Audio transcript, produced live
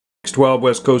612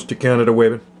 West Coast of Canada,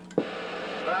 waving.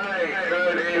 Hi,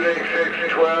 good evening,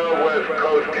 612 West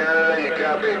Coast Canada. You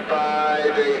copy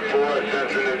 584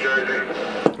 Central New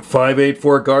Jersey.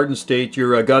 584 Garden State.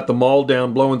 You got the mall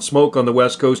down blowing smoke on the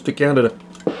West Coast of Canada.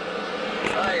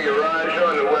 Hi, Raj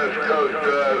on the West Coast.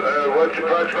 What's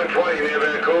approximate 20 near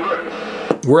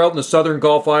Vancouver? We're out in the southern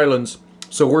Gulf Islands,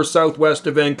 so we're southwest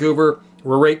of Vancouver.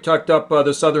 We're right tucked up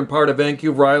the southern part of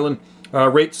Vancouver Island.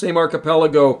 Right same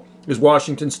archipelago is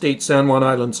Washington State, San Juan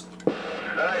Islands.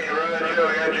 Hi, Raj. I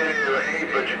got you to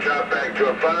 8, but you dropped back to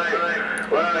a 5.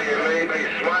 Well, you made me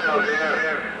smile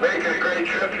there. Making a great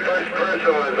trip. First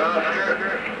person was Oscar.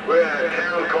 We're in a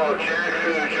town called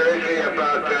Jackson, New Jersey,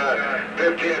 about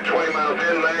 15 to 20 miles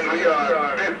inland. We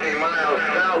are 50 miles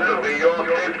south of New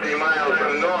York, 50 miles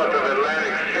north of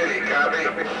Atlantic City.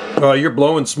 Copy? You're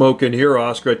blowing smoke in here,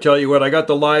 Oscar. I tell you what, I got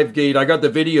the live gate, I got the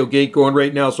video gate going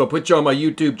right now, so I'll put you on my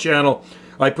YouTube channel.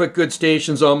 I put good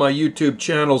stations on my YouTube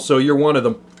channel, so you're one of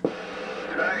them.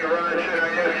 Hi, Raj.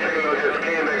 Your signal just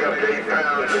came back up to 8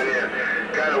 pounds, and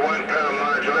you got a 1 pound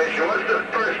modulation. What's the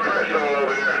first person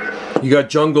over there? You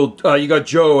got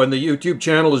Joe, and the YouTube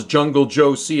channel is Jungle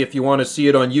Joe C. If you want to see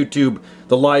it on YouTube,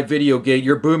 the live video gate.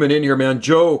 You're booming in here, man.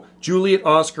 Joe, Juliet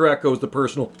Oscar Echo is the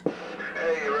personal.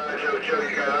 Hey, Raj, Joe,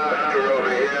 you got Oscar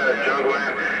over here, Jungle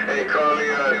Man. They call me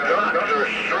Dr.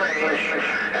 Strange,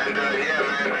 and yeah,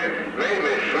 man, made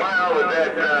me smile with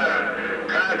that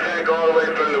contact all the way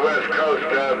from the West Coast.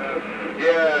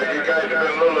 Yeah, you guys have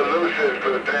been a little elusive for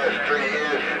the past 3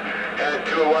 years. Had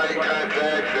 2 Hawaii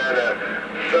contacts, had a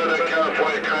Southern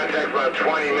California contact about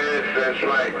 20 minutes. That's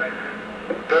my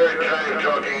 3rd time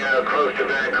talking close to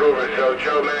Vancouver. So,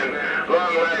 Joe, man,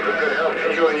 long life and good health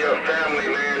to you and your family,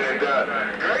 man, and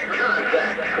great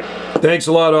contact. Thanks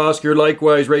a lot, Oscar.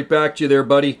 Likewise, right back to you there,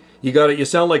 buddy. You got it. You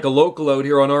sound like a local out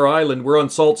here on our island. We're on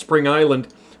Salt Spring Island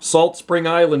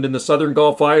in the southern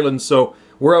Gulf Islands. So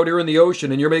we're out here in the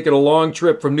ocean, and you're making a long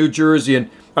trip from New Jersey, and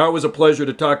always a pleasure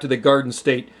to talk to the Garden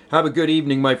State. Have a good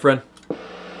evening, my friend.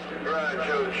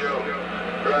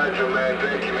 Roger, man.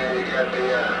 Thank you, man. You got the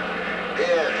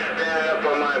hair standing up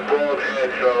on my bald head.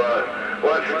 So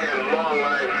once again, long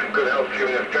life, good health to you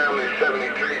and your family.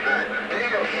 73.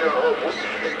 Damn sure hope we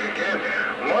speak again.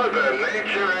 Mother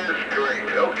Nature is great.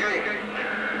 Okay,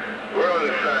 we're on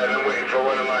the side. I'm waiting for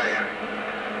one of my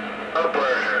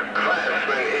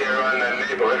upperclassmen here on the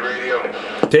neighborhood radio.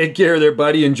 Take care there,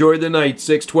 buddy. Enjoy the night.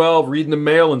 612, reading the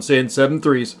mail and saying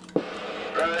 7-3s.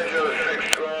 Radio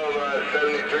 612,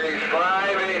 73s,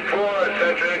 584,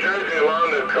 Central New Jersey,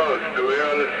 along the coast. We're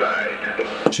on the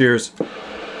side. Cheers.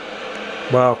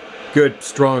 Wow. Good,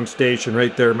 strong station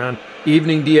right there, man.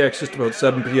 Evening DX, just about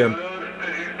 7 p.m.